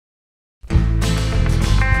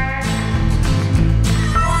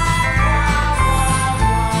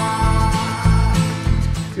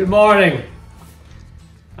Good morning.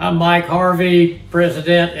 I'm Mike Harvey,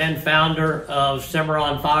 president and founder of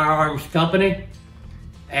Cimarron Firearms Company.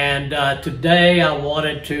 And today I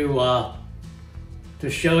wanted to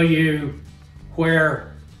show you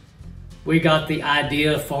where we got the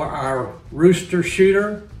idea for our Rooster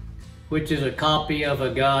shooter, which is a copy of a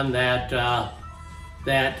gun that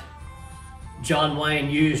John Wayne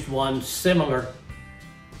used, one similar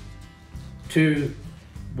to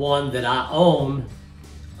one that I own.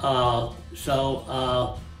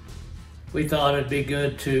 So we thought it'd be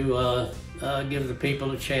good to give the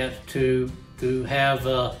people a chance to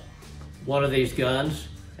have one of these guns,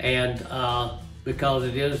 and because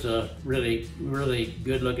it is a really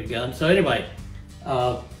good looking gun. So anyway,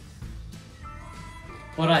 what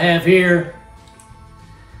I have here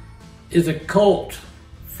is a Colt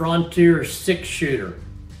Frontier Six Shooter,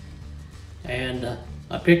 and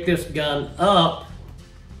I picked this gun up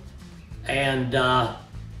and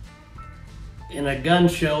in a gun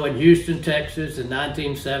show in Houston, Texas in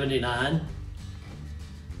 1979.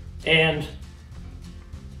 And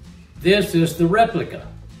this is the replica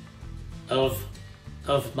of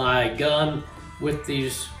my gun with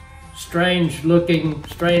these strange looking,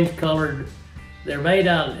 strange colored, they're made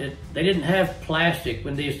out, they didn't have plastic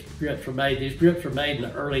when these grips were made. These grips were made in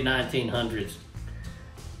the early 1900s.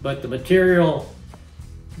 But the material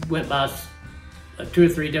went by 2 or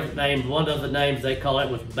 3 different names. One of the names they call it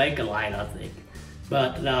was Bakelite, I think.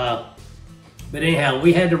 But anyhow,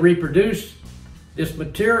 we had to reproduce this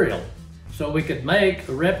material so we could make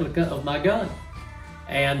a replica of my gun.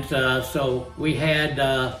 And so we had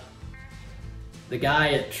the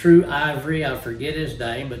guy at True Ivory, I forget his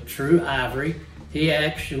name, but True Ivory, he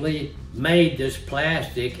actually made this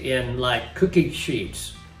plastic in like cookie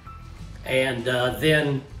sheets, and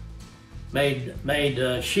then made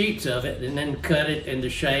sheets of it, and then cut it into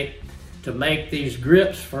shape to make these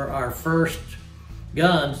grips for our first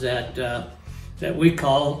guns that we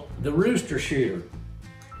call the Rooster shooter.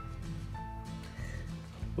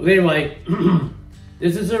 Well, anyway,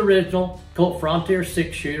 this is the original Colt Frontier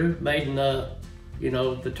Six Shooter, made in the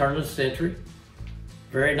turn of the century.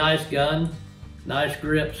 Very nice gun, nice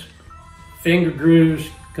grips, finger grooves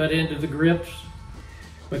cut into the grips.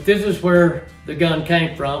 But this is where the gun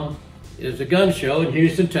came from. It was a gun show in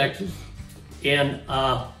Houston, Texas. In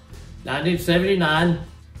 1979,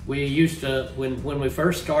 we used to, when we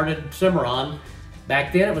first started Cimarron,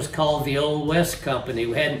 back then it was called the Old West Company.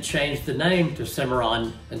 We hadn't changed the name to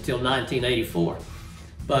Cimarron until 1984.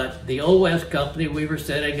 But the Old West Company, we were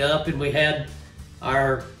setting up, and we had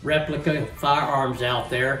our replica firearms out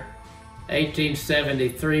there,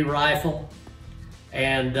 1873 rifle,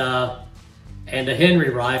 and a Henry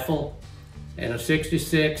rifle, and a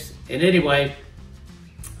 66. And anyway,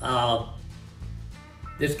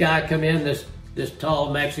 this guy come in, this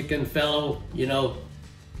tall Mexican fellow,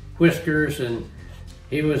 whiskers, and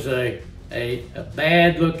he was a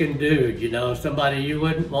bad looking dude, somebody you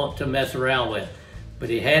wouldn't want to mess around with. But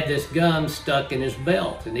he had this gun stuck in his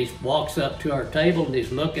belt, and he walks up to our table and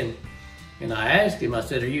he's looking, and I asked him, I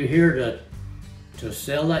said, "Are you here to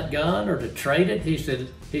sell that gun or to trade it?" He said,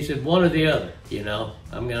 "One or the other,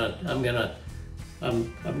 I'm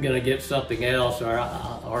gonna get something else,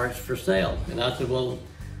 or it's for sale." And I said, "Well,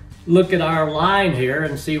 look at our line here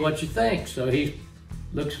and see what you think." So he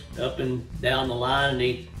looks up and down the line and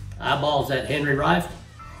he eyeballs that Henry rifle.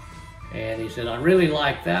 And he said, "I really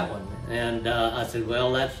like that one." And I said,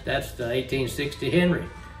 "Well, that's the 1860 Henry."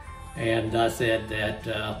 And I said that,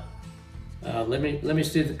 let me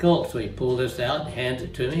see the Colt. So he pulled this out and hands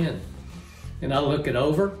it to me, and I look it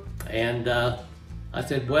over, and I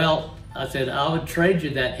said, "Well," I said, "I would trade you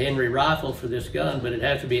that Henry rifle for this gun, but it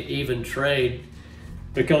has to be an even trade,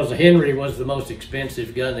 because the Henry was the most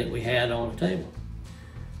expensive gun that we had on the table."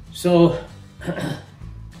 So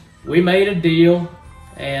we made a deal,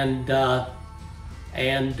 and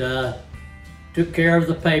took care of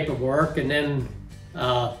the paperwork. And then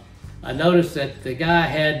I noticed that the guy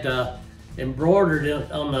had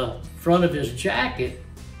embroidered on the front of his jacket,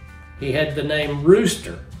 he had the name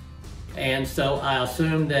Rooster. And so I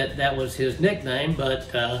assumed that that was his nickname, but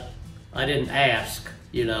I didn't ask,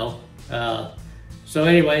 So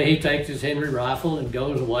anyway, he takes his Henry rifle and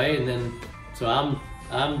goes away, and then so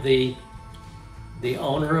I'm the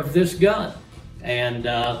owner of this gun, and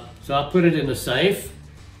so I put it in the safe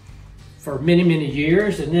for many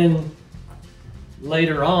years, and then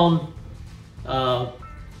later on,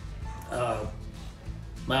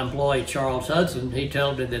 my employee Charles Hudson, he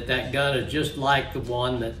told me that gun is just like the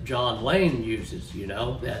one that John Wayne uses, so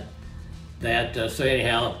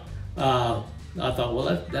anyhow, I thought,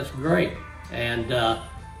 well, that's great. And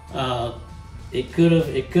it could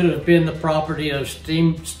have been the property of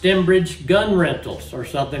Stembridge Gun Rentals or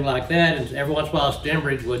something like that. And every once in a while,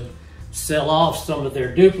 Stembridge would sell off some of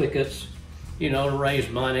their duplicates, you know, to raise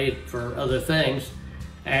money for other things.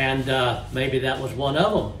 And maybe that was one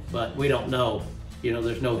of them, but we don't know. You know,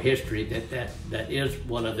 there's no history that is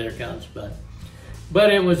one of their guns, but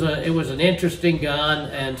it was an interesting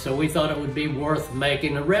gun, and so we thought it would be worth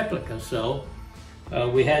making a replica. So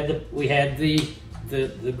we had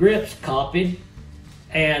the grips copied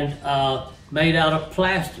and made out of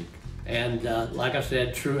plastic. And like I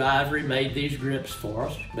said, True Ivory made these grips for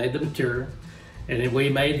us, made the material, and then we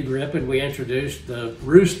made the grip, and we introduced the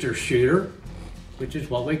Rooster shooter, which is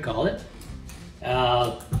what we call it.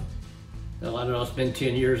 Well, I don't know, it's been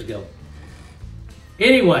 10 years ago.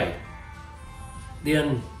 Anyway,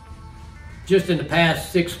 then just in the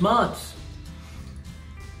past 6 months,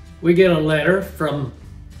 we get a letter from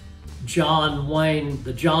John Wayne,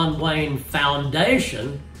 the John Wayne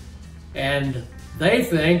Foundation, and they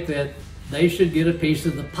think that they should get a piece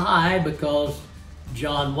of the pie because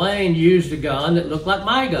John Wayne used a gun that looked like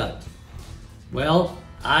my gun. Well,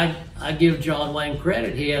 I give John Wayne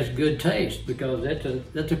credit. He has good taste because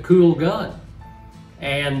that's a cool gun.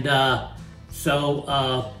 And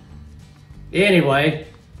anyway,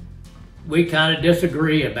 we kind of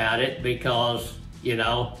disagree about it because, you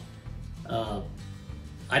know,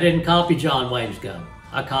 I didn't copy John Wayne's gun.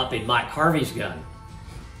 I copied Mike Harvey's gun.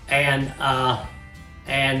 But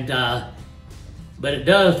it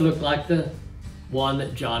does look like the one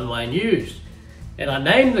that John Wayne used. And I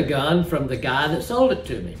named the gun from the guy that sold it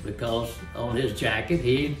to me because on his jacket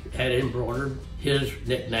he had embroidered his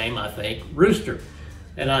nickname, I think, Rooster.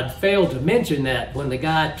 And I'd failed to mention that when the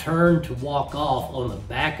guy turned to walk off, on the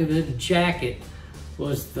back of the jacket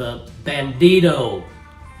was the Bandito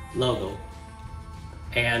logo.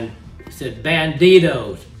 And it said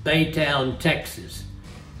Banditos, Baytown, Texas.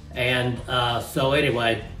 And so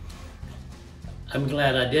anyway, I'm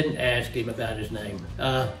glad I didn't ask him about his name.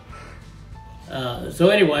 So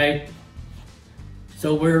anyway,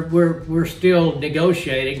 so we're still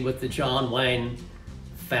negotiating with the John Wayne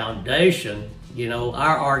Foundation. You know,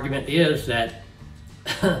 our argument is that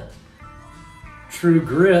True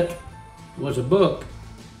Grit was a book,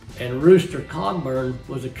 and Rooster Cogburn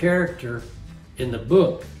was a character in the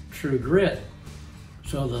book True Grit.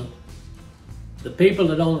 So the people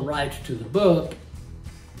that own the rights to the book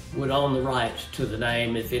would own the rights to the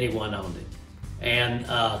name if anyone owned it.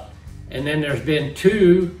 And then there's been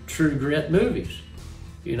 2 True Grit movies,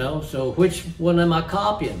 you know, so which one am I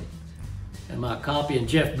copying? Am I copying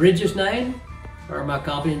Jeff Bridges' name or am I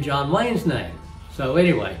copying John Wayne's name? So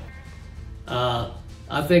anyway, I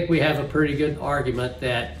think we have a pretty good argument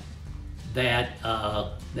that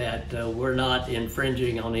we're not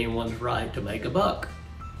infringing on anyone's right to make a buck.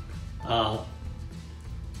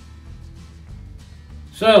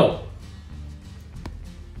 So,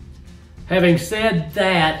 having said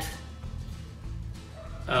that,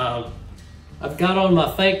 I've got on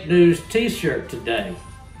my fake news t-shirt today.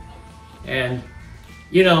 And,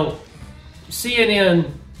 you know,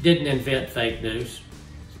 CNN didn't invent fake news.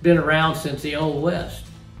 It's been around since the Old West.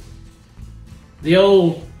 The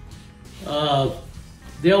old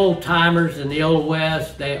timers in the Old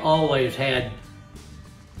West, they always had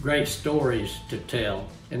great stories to tell,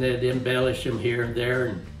 and they'd embellish them here and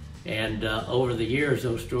there, and over the years,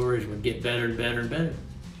 those stories would get better and better and better.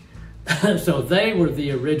 So they were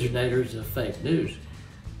the originators of fake news.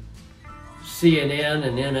 CNN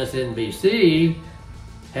and MSNBC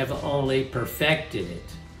have only perfected it.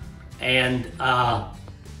 And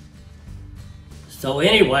so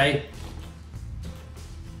anyway,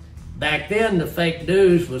 back then the fake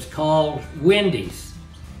news was called windies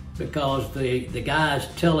because the guys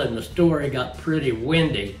telling the story got pretty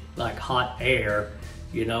windy, like hot air,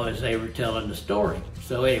 you know, as they were telling the story.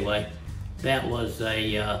 So anyway, that was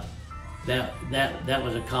a that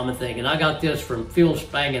was a common thing. And I got this from Phil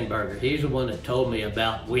Spangenberger. He's the one that told me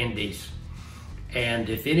about windies. And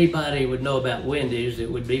if anybody would know about windies,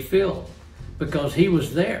 it would be Phil, because he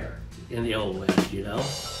was there in the Old West, you know.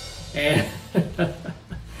 And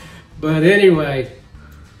but anyway,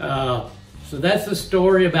 so that's the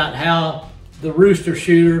story about how the Rooster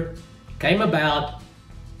shooter came about.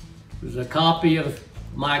 It was a copy of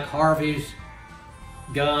Mike Harvey's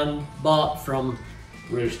gun bought from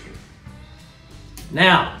Rooster.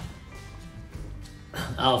 Now,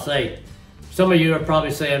 I'll say, some of you are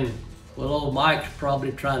probably saying, well, old Mike's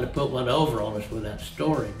probably trying to put one over on us with that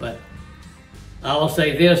story, but I will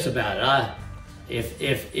say this about it.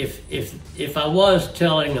 If I was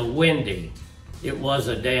telling a windy, it was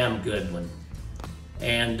a damn good one.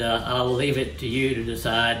 And I'll leave it to you to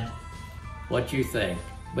decide what you think.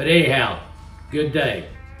 But anyhow, good day,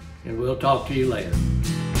 and we'll talk to you later.